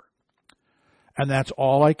of her. And that's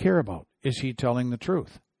all I care about, is he telling the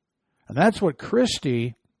truth. And that's what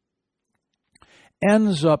Christie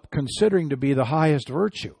ends up considering to be the highest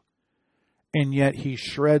virtue. And yet he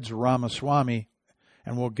shreds Ramaswamy,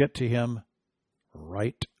 and we'll get to him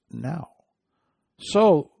right now.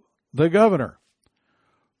 So, the governor.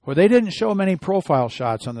 Well, they didn't show many profile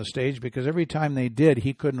shots on the stage because every time they did,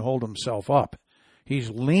 he couldn't hold himself up. He's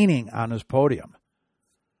leaning on his podium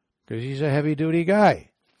because he's a heavy-duty guy.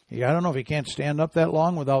 I don't know if he can't stand up that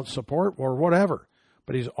long without support or whatever,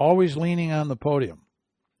 but he's always leaning on the podium.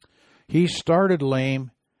 He started lame.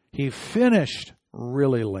 He finished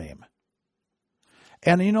really lame.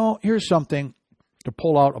 And, you know, here's something to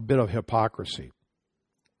pull out a bit of hypocrisy.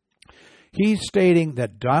 He's stating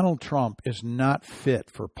that Donald Trump is not fit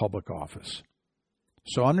for public office.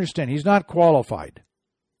 So understand, he's not qualified.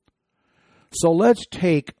 So let's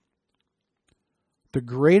take the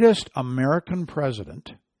greatest American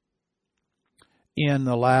president in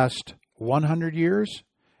the last 100 years,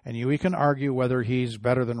 and we can argue whether he's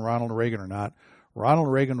better than Ronald Reagan or not. Ronald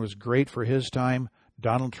Reagan was great for his time.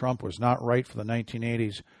 Donald Trump was not right for the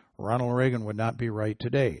 1980s. Ronald Reagan would not be right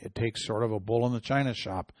today. It takes sort of a bull in the china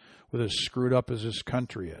shop with as screwed up as this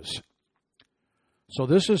country is. So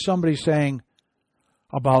this is somebody saying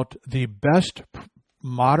about the best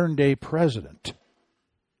modern-day president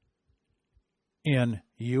in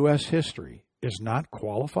U.S. history is not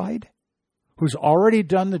qualified, who's already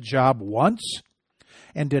done the job once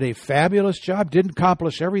and did a fabulous job, didn't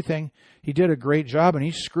accomplish everything. He did a great job, and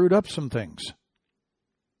he screwed up some things.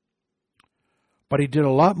 But he did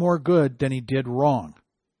a lot more good than he did wrong.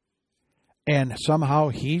 And somehow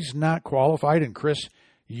he's not qualified, and Chris,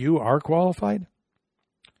 you are qualified?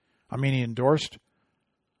 I mean, he endorsed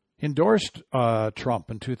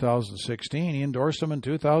Trump in 2016. He endorsed him in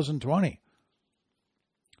 2020.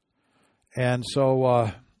 And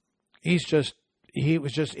so he's so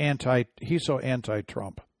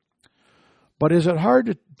anti-Trump. But is it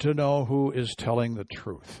hard to know who is telling the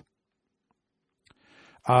truth?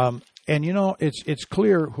 And, you know, it's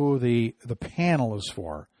clear who the panel is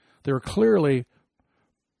for. They're clearly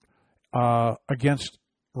against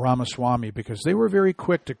Ramaswamy because they were very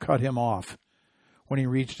quick to cut him off when he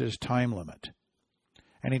reached his time limit.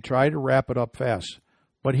 And he tried to wrap it up fast.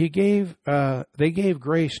 But they gave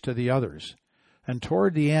grace to the others. And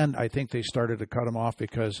toward the end, I think they started to cut him off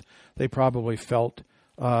because they probably felt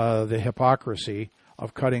the hypocrisy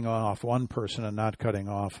of cutting off one person and not cutting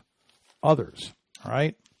off others. All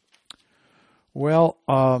right? Well,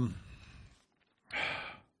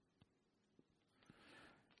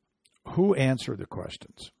 who answered the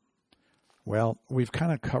questions? Well, we've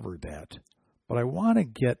kind of covered that. But I want to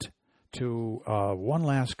get to one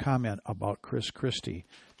last comment about Chris Christie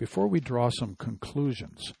before we draw some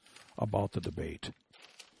conclusions about the debate.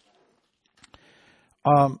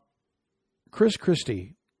 Chris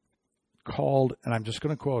Christie called, and I'm just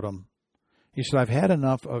going to quote him, He said, I've had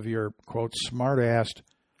enough of your, quote, smart-assed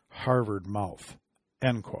Harvard mouth,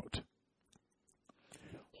 end quote.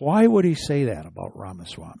 Why would he say that about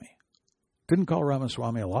Ramaswamy? Didn't call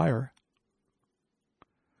Ramaswamy a liar.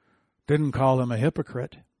 Didn't call him a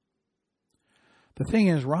hypocrite. The thing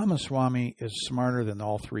is, Ramaswamy is smarter than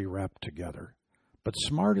all three wrapped together. But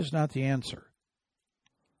smart is not the answer.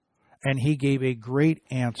 And he gave a great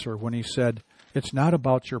answer when he said, it's not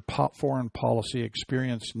about your foreign policy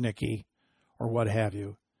experience, Nikki, or what have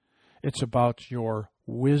you. It's about your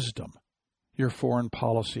wisdom, your foreign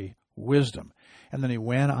policy wisdom. And then he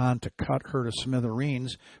went on to cut her to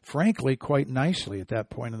smithereens, frankly, quite nicely at that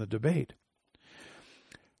point in the debate.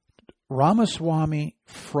 Ramaswamy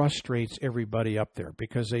frustrates everybody up there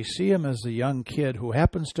because they see him as the young kid who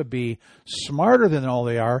happens to be smarter than all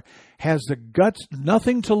they are, has the guts,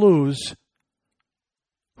 nothing to lose.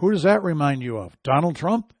 Who does that remind you of? Donald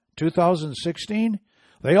Trump, 2016?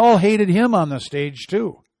 They all hated him on the stage,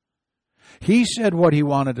 too. He said what he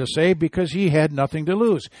wanted to say because he had nothing to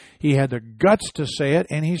lose. He had the guts to say it,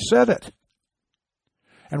 and he said it.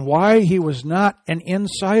 And why he was not an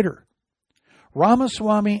insider.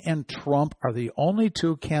 Ramaswamy and Trump are the only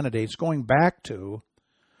two candidates going back to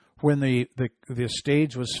when the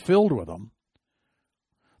stage was filled with them.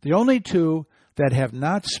 The only two that have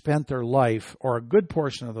not spent their life, or a good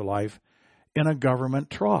portion of their life, in a government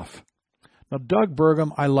trough. Now, Doug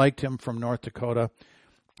Burgum, I liked him from North Dakota.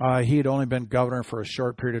 He had only been governor for a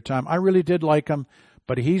short period of time. I really did like him,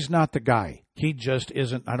 but he's not the guy. He just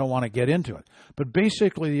isn't. I don't want to get into it. But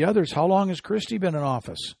basically the others, how long has Christie been in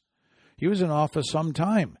office? He was in office some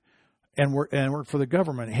time and worked for the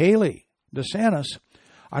government. Haley, DeSantis,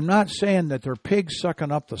 I'm not saying that they're pigs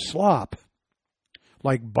sucking up the slop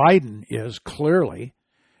like Biden is clearly,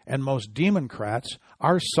 and most Democrats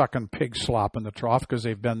are sucking pig slop in the trough because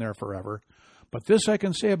they've been there forever. But this I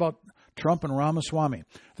can say about Trump and Ramaswamy.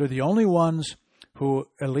 They're the only ones who,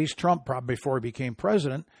 at least Trump, probably before he became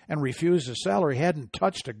president and refused his salary, hadn't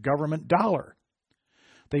touched a government dollar.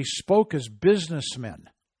 They spoke as businessmen.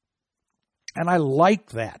 And I like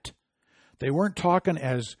that. They weren't talking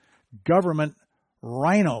as government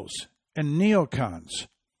rhinos and neocons.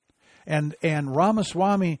 And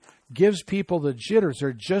Ramaswamy gives people the jitters.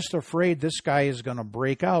 They're just afraid this guy is going to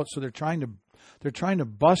break out, so they're trying to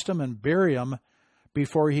bust him and bury him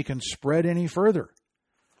before he can spread any further.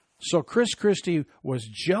 So Chris Christie was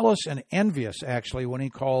jealous and envious, actually, when he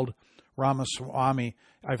called Ramaswamy,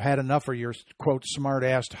 I've had enough of your, quote,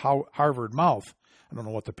 smart-ass Harvard mouth. I don't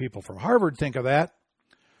know what the people from Harvard think of that,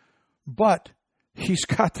 but he's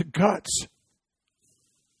got the guts,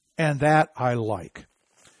 and that I like.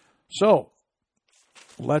 So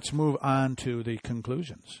let's move on to the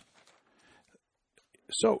conclusions.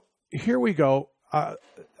 So here we go.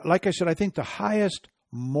 Like I said, I think the highest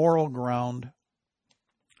moral ground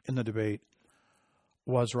in the debate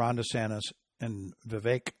was Ron DeSantis and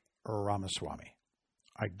Vivek Ramaswamy.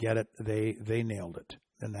 I get it. They nailed it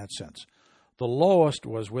in that sense. The lowest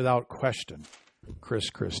was, without question,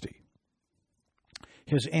 Chris Christie.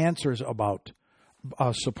 His answers about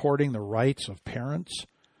supporting the rights of parents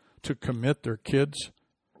to commit their kids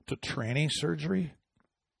to tranny surgery,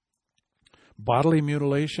 bodily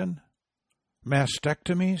mutilation,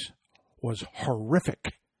 mastectomies was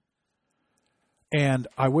horrific. And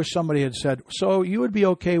I wish somebody had said, so you would be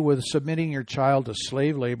okay with submitting your child to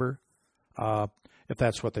slave labor, if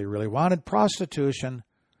that's what they really wanted, prostitution,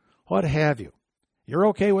 what have you. You're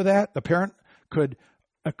okay with that? The parent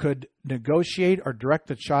could negotiate or direct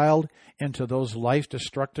the child into those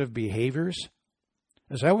life-destructive behaviors?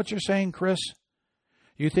 Is that what you're saying, Chris?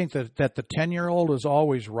 You think that the 10-year-old is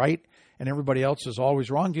always right and everybody else is always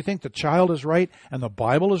wrong? Do you think the child is right and the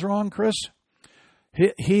Bible is wrong, Chris?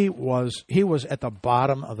 He was at the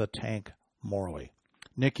bottom of the tank morally.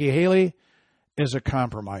 Nikki Haley is a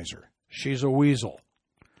compromiser. She's a weasel.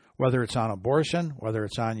 Whether it's on abortion, whether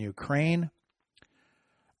it's on Ukraine.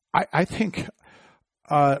 I think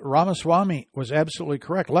Ramaswamy was absolutely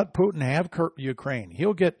correct. Let Putin have Ukraine.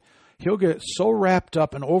 He'll get so wrapped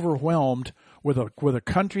up and overwhelmed with a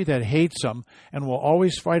country that hates him and will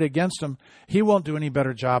always fight against him. He won't do any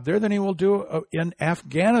better job there than he will do in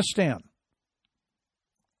Afghanistan.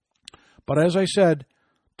 But as I said,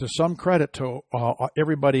 to some credit to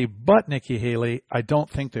everybody but Nikki Haley, I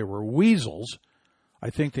don't think they were weasels. I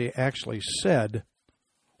think they actually said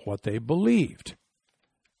what they believed.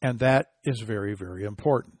 And that is very, very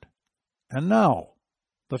important. And now,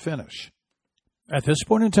 the finish. At this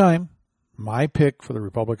point in time, my pick for the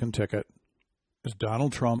Republican ticket is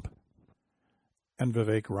Donald Trump and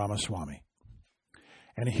Vivek Ramaswamy.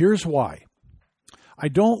 And here's why. I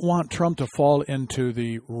don't want Trump to fall into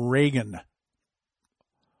the Reagan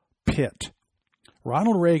pit.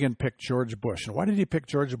 Ronald Reagan picked George Bush. And why did he pick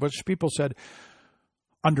George Bush? People said,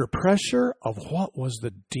 under pressure of what was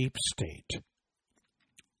the deep state.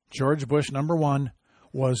 George Bush, number one,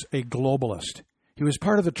 was a globalist. He was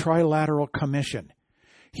part of the Trilateral Commission.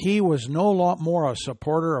 He was no lot more a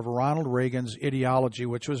supporter of Ronald Reagan's ideology,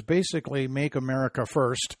 which was basically make America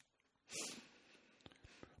first.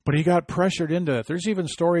 But he got pressured into it. There's even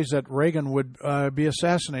stories that Reagan would be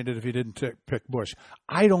assassinated if he didn't pick Bush.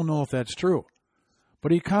 I don't know if that's true.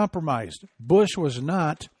 But he compromised. Bush was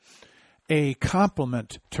not a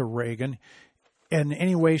complement to Reagan in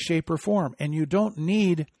any way, shape, or form. And you don't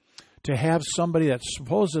need to have somebody that's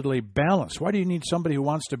supposedly balanced. Why do you need somebody who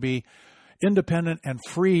wants to be independent and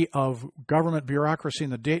free of government bureaucracy in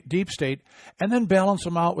the deep state and then balance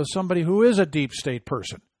them out with somebody who is a deep state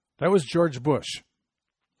person? That was George Bush.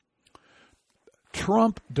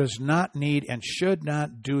 Trump does not need and should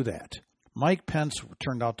not do that. Mike Pence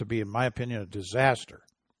turned out to be, in my opinion, a disaster.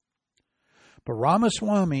 But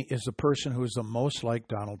Ramaswamy is the person who is the most like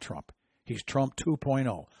Donald Trump. He's Trump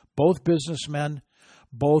 2.0. Both businessmen,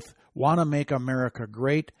 both want to make America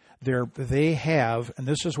great. They have, and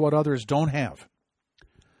this is what others don't have,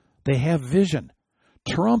 they have vision.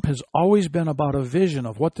 Trump has always been about a vision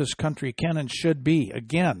of what this country can and should be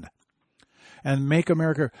again. And make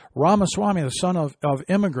America. Ramaswamy, the son of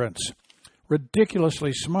immigrants,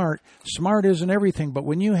 ridiculously smart. Smart isn't everything, but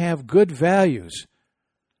when you have good values,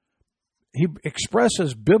 he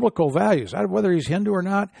expresses biblical values. Whether he's Hindu or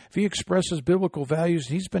not, if he expresses biblical values,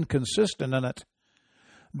 he's been consistent in it.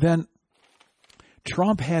 Then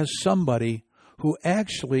Trump has somebody who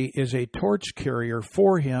actually is a torch carrier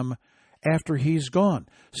for him after he's gone.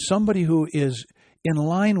 Somebody who is in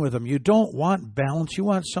line with him. You don't want balance. You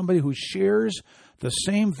want somebody who shares the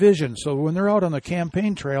same vision. So when they're out on the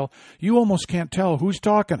campaign trail, you almost can't tell who's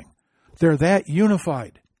talking. They're that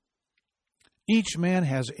unified. Each man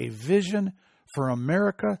has a vision for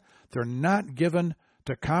America. They're not given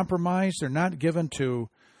to compromise. They're not given to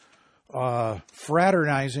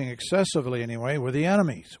fraternizing excessively anyway with the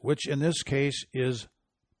enemies, which in this case is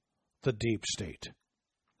the deep state.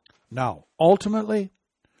 Now, ultimately,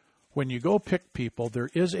 when you go pick people, there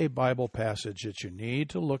is a Bible passage that you need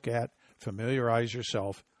to look at, familiarize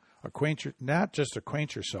yourself, not just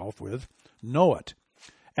acquaint yourself with, know it,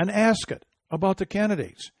 and ask it about the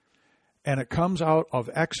candidates. And it comes out of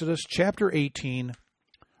Exodus chapter 18,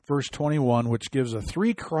 verse 21, which gives the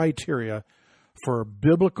 3 criteria for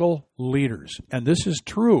biblical leaders. And this is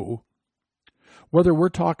true whether we're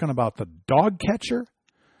talking about the dog catcher.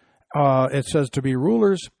 It says to be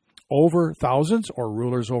rulers over thousands or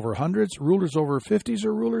rulers over hundreds, rulers over 50s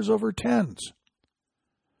or rulers over 10s.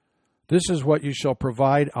 This is what you shall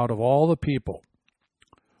provide out of all the people.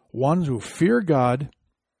 Ones who fear God.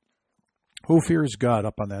 Who fears God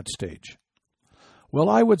up on that stage? Well,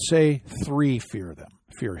 I would say 3 fear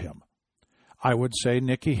him. I would say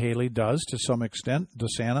Nikki Haley does to some extent,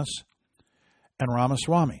 DeSantis and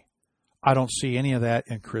Ramaswamy. I don't see any of that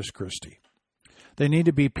in Chris Christie. They need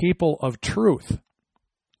to be people of truth.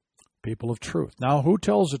 People of truth. Now, who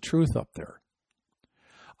tells the truth up there?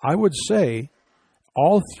 I would say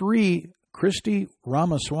all 3, Christie,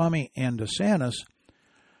 Ramaswamy, and DeSantis,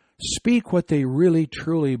 speak what they really,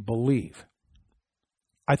 truly believe.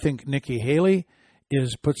 I think Nikki Haley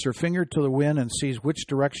puts her finger to the wind and sees which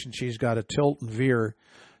direction she's got to tilt and veer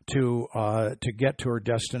to get to her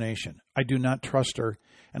destination. I do not trust her,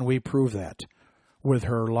 and we prove that with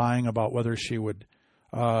her lying about whether she would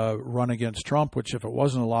run against Trump, which if it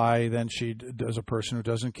wasn't a lie, then she is a person who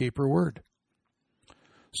doesn't keep her word.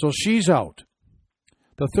 So she's out.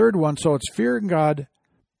 The third one, so it's fearing God,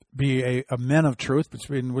 be a men of truth,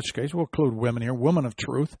 in which case we'll include women here, women of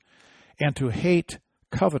truth, and to hate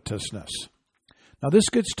covetousness. Now this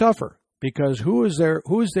gets tougher because who is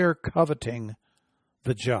there coveting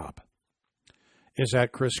the job? Is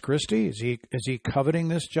that Chris Christie? Is he coveting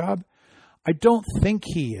this job? I don't think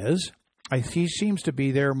he is. He seems to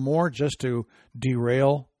be there more just to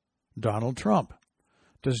derail Donald Trump.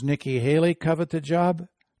 Does Nikki Haley covet the job?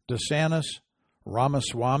 DeSantis?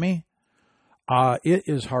 Ramaswamy? It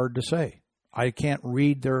is hard to say. I can't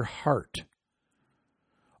read their heart.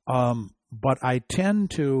 But I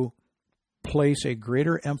tend to place a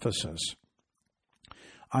greater emphasis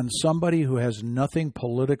on somebody who has nothing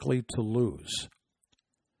politically to lose,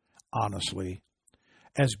 honestly,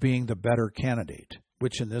 as being the better candidate,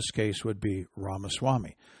 which in this case would be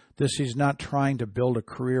Ramaswamy. He's not trying to build a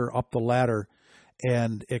career up the ladder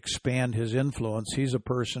and expand his influence. He's a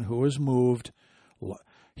person who has moved.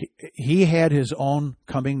 He had his own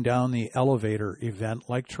coming down the elevator event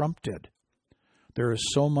like Trump did. There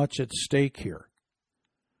is so much at stake here.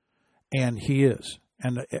 And he is.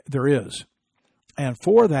 And there is. And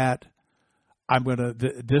for that,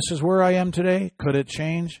 this is where I am today. Could it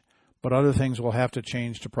change? But other things will have to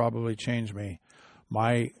change to probably change me.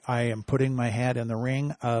 I am putting my hat in the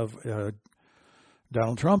ring of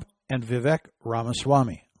Donald Trump and Vivek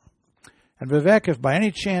Ramaswamy. And Vivek, if by any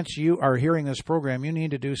chance you are hearing this program, you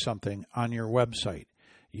need to do something on your website.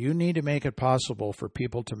 You need to make it possible for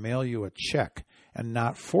people to mail you a check and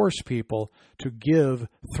not force people to give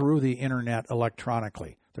through the internet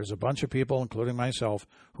electronically. There's a bunch of people, including myself,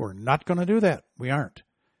 who are not going to do that. We aren't.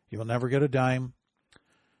 You will never get a dime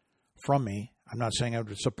from me. I'm not saying I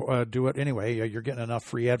would do it anyway. You're getting enough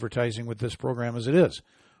free advertising with this program as it is.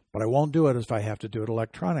 But I won't do it if I have to do it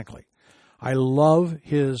electronically. I love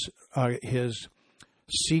his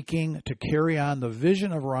seeking to carry on the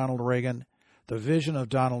vision of Ronald Reagan, the vision of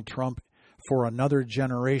Donald Trump for another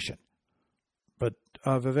generation. But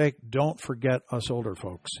Vivek, don't forget us older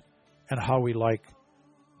folks and how we like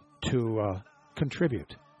to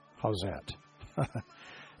contribute. How's that?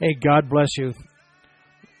 Hey, God bless you.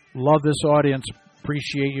 Love this audience.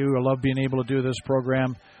 Appreciate you. I love being able to do this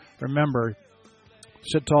program. Remember,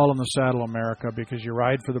 sit tall in the saddle, America, because you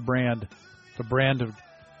ride for the brand of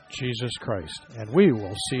Jesus Christ. And we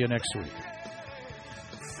will see you next week.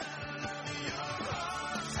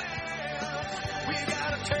 We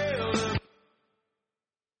gotta tell